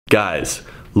Guys,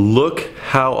 look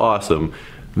how awesome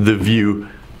the view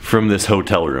from this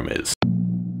hotel room is.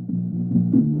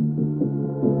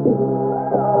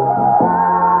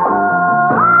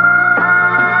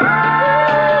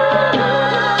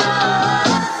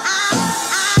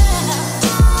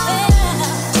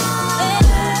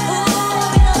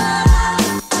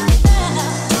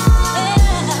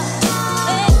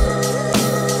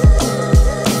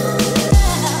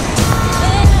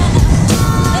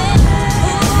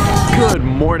 Good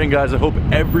morning, guys. I hope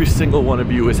every single one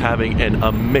of you is having an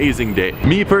amazing day.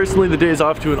 Me personally, the day is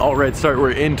off to an all-right start.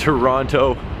 We're in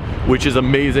Toronto, which is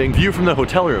amazing. View from the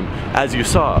hotel room, as you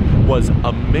saw, was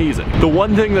amazing. The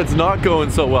one thing that's not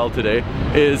going so well today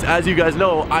is, as you guys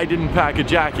know, I didn't pack a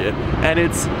jacket and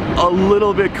it's a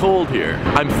little bit cold here.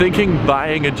 I'm thinking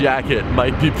buying a jacket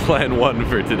might be plan one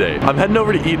for today. I'm heading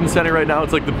over to Eaton Centre right now.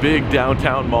 It's like the big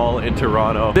downtown mall in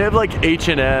Toronto. They have like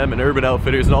H&M and Urban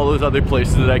Outfitters and all those other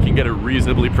places that I can get a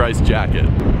reasonably priced jacket.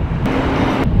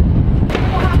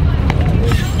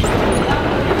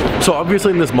 So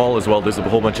obviously in this mall as well, there's a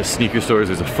whole bunch of sneaker stores.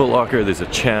 There's a Foot Locker, there's a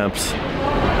Champs.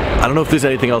 I don't know if there's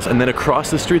anything else. And then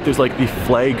across the street, there's like the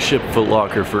flagship Foot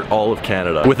Locker for all of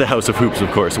Canada, with the House of Hoops,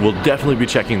 of course. We'll definitely be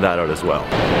checking that out as well.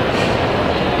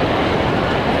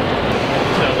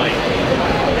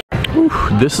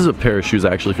 Ooh, this is a pair of shoes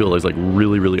I actually feel is like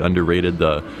really underrated.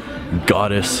 The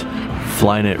Goddess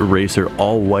Flyknit Racer,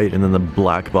 all white, and then the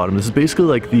black bottom. This is basically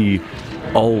like the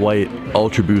all-white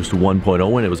Ultra Boost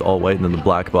 1.0 when it was all white and then the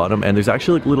black bottom, and there's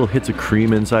actually like little hits of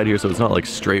cream inside here, so it's not like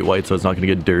straight white, so it's not gonna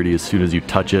get dirty as soon as you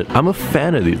touch it. I'm a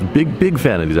fan of these, big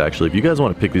fan of these actually. If you guys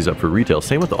want to pick these up for retail,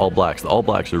 same with the all blacks. The all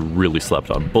blacks are really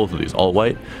slept on, both of these. All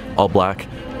white, all black,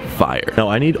 fire. Now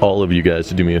I need all of you guys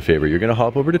to do me a favor. You're gonna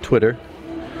hop over to Twitter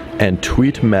and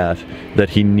tweet Matt that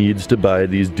he needs to buy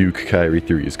these Duke Kyrie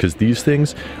 3s, because these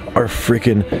things are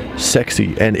freaking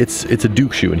sexy, and it's a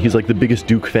Duke shoe, and he's like the biggest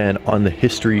Duke fan on the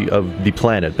history of the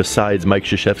planet besides Mike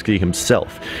Krzyzewski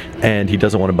himself, and he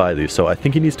doesn't want to buy these, so I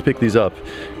think he needs to pick these up.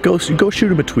 Go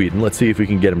shoot him a tweet and let's see if we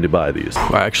can get him to buy these.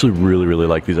 I actually really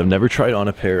like these. I've never tried on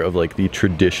a pair of like the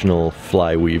traditional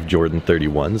fly weave Jordan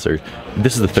 31s, or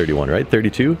this is the 31, right?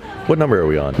 32? What number are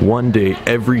we on? One day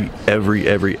every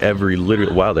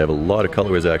literally, wow, they have a lot of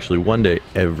colorways actually. One day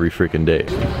every freaking day.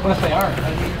 What if they are?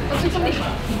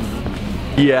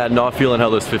 Yeah, not feeling how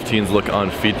those 15s look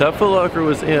on feet. That Foot Locker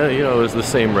was, yeah, you know, it was the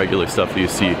same regular stuff that you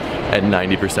see at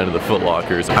 90% of the Foot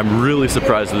Lockers. I'm really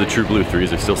surprised that the True Blue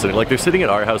 3s are still sitting. Like, they're sitting at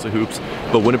our House of Hoops,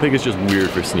 but Winnipeg is just weird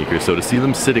for sneakers, so to see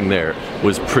them sitting there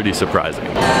was pretty surprising.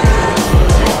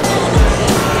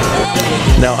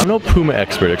 Now, I'm no Puma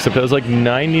expert, except I was like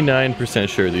 99%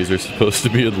 sure these are supposed to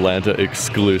be Atlanta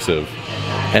exclusive.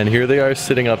 And here they are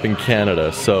sitting up in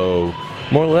Canada, so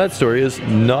moral of that story is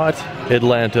not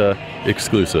Atlanta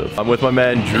exclusive. I'm with my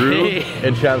man Drew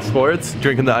in Champ Sports,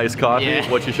 drinking the iced coffee.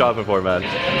 Yeah. What you shopping for, man?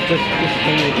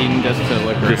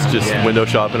 Just window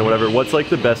shopping or whatever. What's like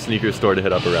the best sneaker store to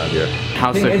hit up around here?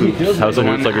 House of Hoops. House of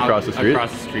Hoops, like across the street?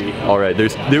 Across the street. All right,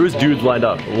 there was dudes lined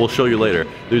up. We'll show you later.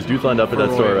 There's dudes lined up at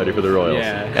that store already for the Royals.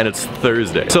 Yeah. And it's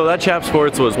Thursday. So that Champ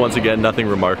Sports was once again nothing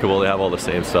remarkable. They have all the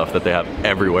same stuff that they have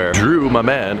everywhere. Drew, my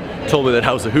man, told me that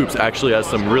House of Hoops actually has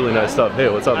some really nice stuff. Hey,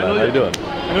 what's up, man? How you doing?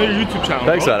 I know your YouTube channel.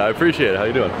 Thanks, man. I appreciate it. How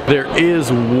you doing? There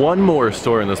is one more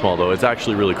store in this mall, though. It's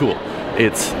actually really cool.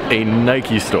 It's a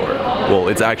Nike store. Well,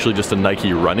 it's actually just a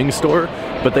Nike running store,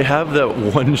 but they have that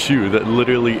one shoe that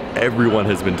literally everyone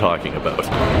has been talking about.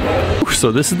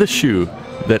 So this is the shoe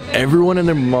that everyone and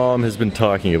their mom has been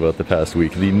talking about the past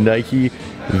week, the Nike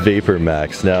Vapor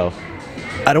Max. Now,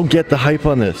 I don't get the hype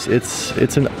on this.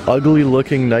 It's an ugly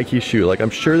looking Nike shoe. Like, I'm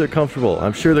sure they're comfortable.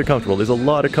 I'm sure they're comfortable. There's a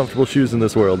lot of comfortable shoes in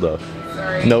this world, though.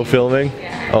 Sorry. No filming?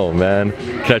 Yeah. Oh man.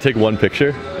 Can I take one picture?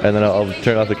 And then I'll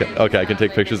turn off the okay, I can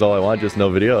take pictures all I want, just no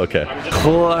video? Okay.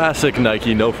 Classic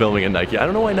Nike, no filming in Nike. I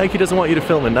don't know why Nike doesn't want you to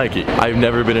film in Nike. I've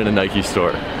never been in a Nike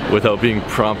store without being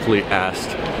promptly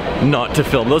asked not to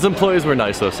film. Those employees were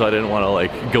nice though, so I didn't want to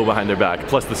like go behind their back.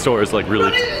 Plus the store is like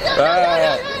really...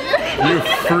 You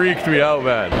freaked me out,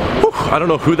 man. Whew, I don't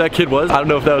know who that kid was. I don't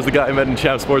know if that was the guy I met in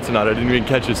Champ Sports or not. I didn't even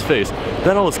catch his face.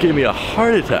 That almost gave me a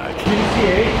heart attack.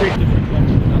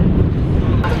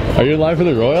 Are you in line for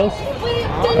the Royals?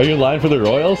 Are you in line for the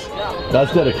Royals?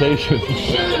 That's dedication.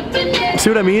 See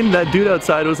what I mean? That dude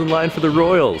outside was in line for the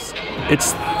Royals.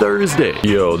 It's Thursday.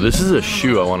 Yo, this is a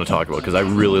shoe I want to talk about because I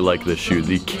really like this shoe.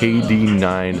 The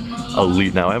KD9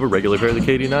 Elite. Now, I have a regular pair of the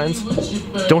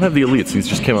KD9s. Don't have the Elites. These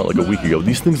just came out like a week ago.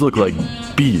 These things look like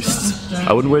beasts.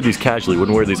 I wouldn't wear these casually,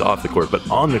 wouldn't wear these off the court, but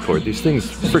on the court, these things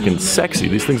freaking sexy.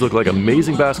 These things look like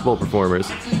amazing basketball performers.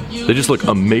 They just look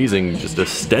amazing, just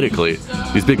aesthetically.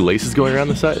 These big laces going around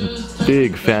the side,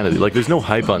 big fan of these. Like, there's no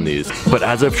hype on these. But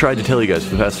as I've tried to tell you guys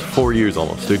for the past 4 years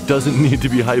almost, there doesn't need to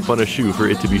be hype on a shoe for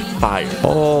it to be fire.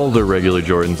 All the regular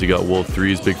Jordans, you got Wolf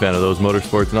 3s, big fan of those.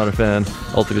 Motorsports, not a fan.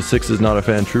 Ultimate 6s, not a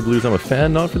fan. True Blues, I'm a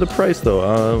fan, not for the price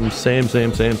though. Same.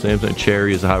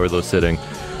 Cherry is, how are those sitting?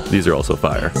 These are also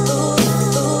fire.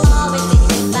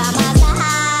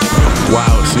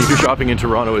 Wow, sneaker shopping in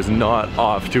Toronto is not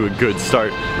off to a good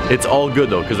start. It's all good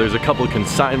though, because there's a couple of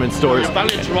consignment stores. You're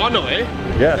back in Toronto, eh?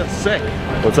 Yeah. That's sick.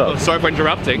 What's up? Oh, sorry for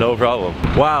interrupting. No problem.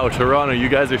 Wow, Toronto, you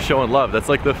guys are showing love. That's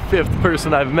like the 5th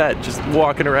person I've met just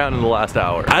walking around in the last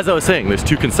hour. As I was saying, there's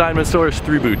 2 consignment stores,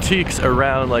 3 boutiques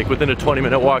around like within a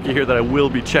 20-minute walk here that I will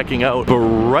be checking out. But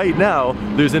right now,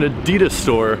 there's an Adidas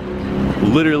store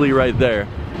literally right there.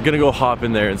 I'm gonna go hop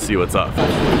in there and see what's up.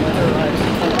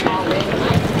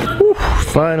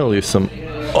 Finally, some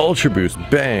Ultra Boost,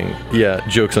 bang. Yeah,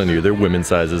 joke's on you, they're women's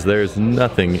sizes. There's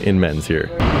nothing in men's here.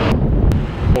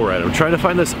 All right, I'm trying to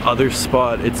find this other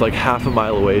spot. It's like half a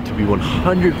mile away. To be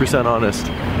 100% honest,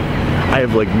 I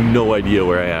have like no idea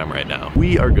where I am right now.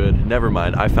 We are good, never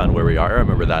mind, I found where we are. I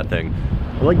remember that thing.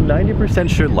 I'm like 90%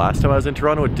 sure last time I was in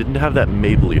Toronto, it didn't have that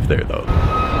maple leaf there though.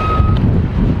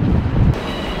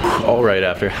 All right,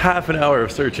 after half an hour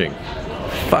of searching,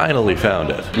 finally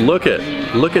found it. Look at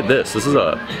this. This is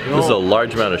a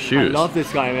large amount of shoes. I love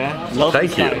this guy, man. Love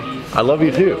Thank you. I love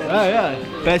you too. Yeah.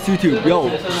 Best YouTube.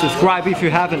 Yo, subscribe if you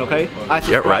haven't, okay?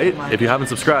 Yeah, right? If you haven't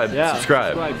subscribed,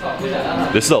 subscribe.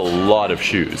 This is a lot of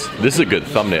shoes. This is a good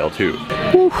thumbnail too.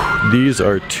 Whew. These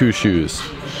are 2 shoes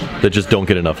that just don't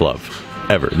get enough love.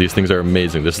 Ever. These things are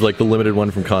amazing. This is like the limited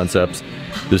one from Concepts.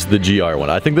 This is the GR one.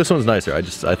 I think this one's nicer. I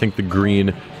think the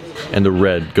green and the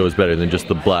red goes better than just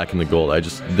the black and the gold.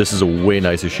 This is a way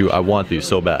nicer shoe. I want these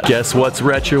so bad. Guess what's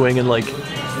retroing in like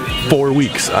 4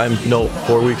 weeks?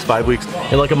 4 weeks, 5 weeks,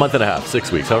 in like a month and a half,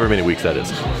 6 weeks, however many weeks that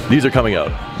is. These are coming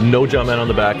out. No Jumpman on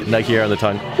the back, Nike Air on the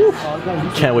tongue. Whew.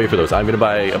 Can't wait for those. I'm gonna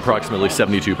buy approximately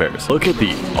 72 pairs. Look at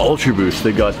the Ultra Boost.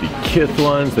 They got the Kith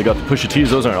ones, they got the Pusha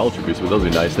T's. Those aren't Ultra Boost, but those are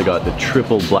nice. They got the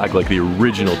triple black, like the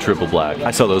original triple black.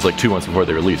 I saw those like 2 months before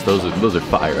they released. Those are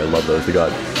fire. I love those. They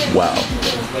got, wow.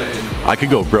 I could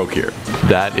go broke here.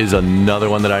 That is another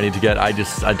one that I need to get. I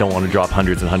don't want to drop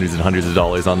hundreds and hundreds and hundreds of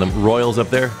dollars on them. Royals up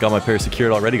there, got my pair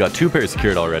secured already, got 2 pairs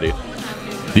secured already.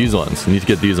 These ones, I need to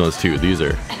get these ones too.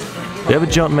 They have a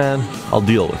Jumpman, I'll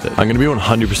deal with it. I'm gonna be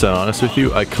 100% honest with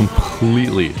you, I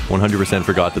completely 100%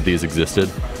 forgot that these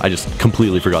existed. I just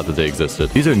completely forgot that they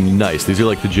existed. These are nice. These are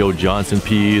like the Joe Johnson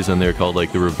P's, and they're called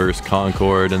like the Reverse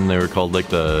Concord, and they were called like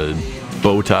the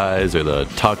bow ties or the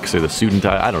tux or the suit and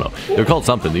tie. I don't know. They're called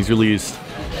something. These released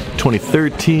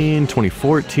 2013,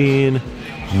 2014.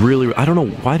 Really, I don't know,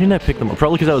 why didn't I pick them up?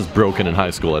 Probably because I was broken in high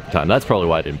school at the time. That's probably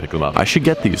why I didn't pick them up. I should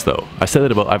get these though.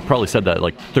 I've probably said that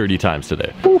like 30 times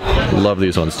today. Love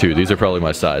these ones too. These are probably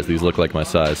my size. These look like my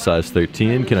size. Size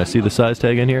 13. Can I see the size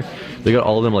tag in here? They got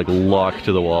all of them like locked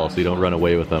to the wall so you don't run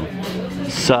away with them.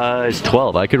 Size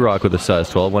 12. I could rock with a size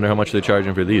 12. Wonder how much they're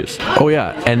charging for these. Oh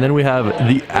yeah, and then we have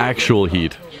the actual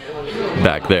Heat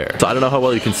back there. So I don't know how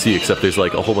well you can see, except there's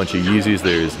like a whole bunch of Yeezys.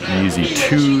 There's Yeezy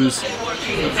 2s,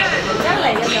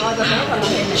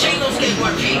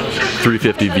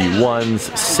 350 V1s,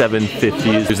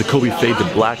 750s. There's a Kobe Fade to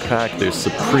Black Pack. There's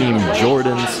Supreme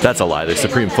Jordans. That's a lie. There's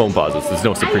Supreme Foamposites. There's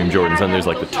no Supreme Jordans. And there's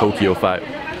like the Tokyo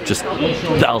 5. Just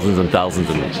thousands and thousands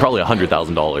and probably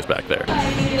 $100,000 back there.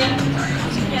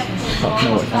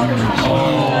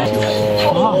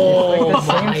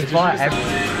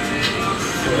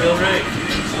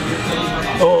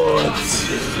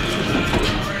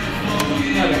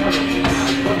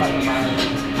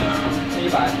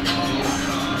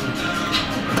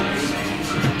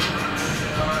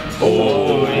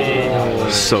 Oh,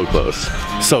 so close.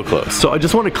 So close. So I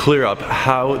just want to clear up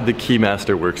how the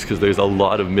Keymaster works because there's a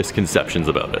lot of misconceptions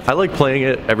about it. I like playing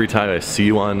it every time I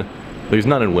see one. There's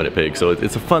none in Winnipeg, so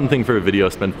it's a fun thing for a video.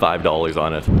 Spend $5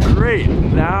 on it. Great,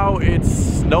 now it's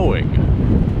snowing.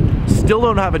 Still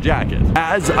don't have a jacket.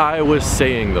 As I was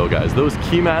saying though, guys, those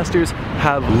Keymasters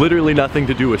have literally nothing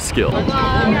to do with skill.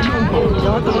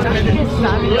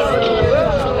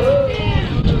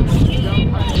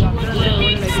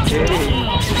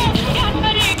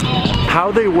 How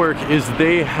they work is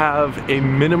they have a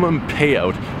minimum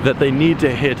payout that they need to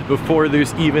hit before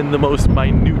there's even the most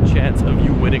minute chance of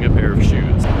you winning a pair of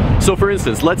shoes. So for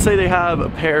instance, let's say they have a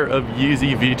pair of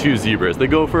Yeezy V2 Zebras. They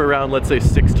go for around, let's say,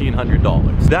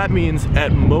 $1,600. That means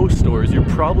at most stores, you're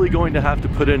probably going to have to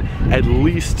put in at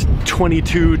least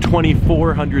 $2,200,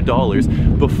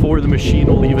 $2,400 before the machine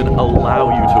will even allow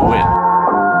you to win.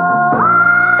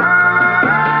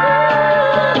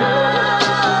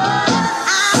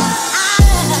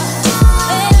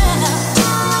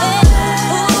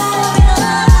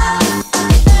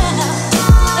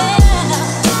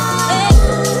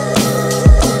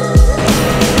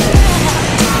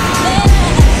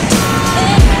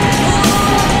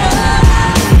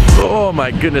 Oh my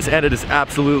goodness, and it is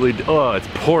absolutely, oh, it's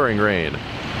pouring rain.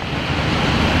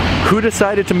 Who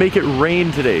decided to make it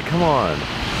rain today? Come on.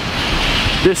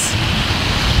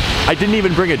 I didn't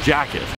even bring a jacket.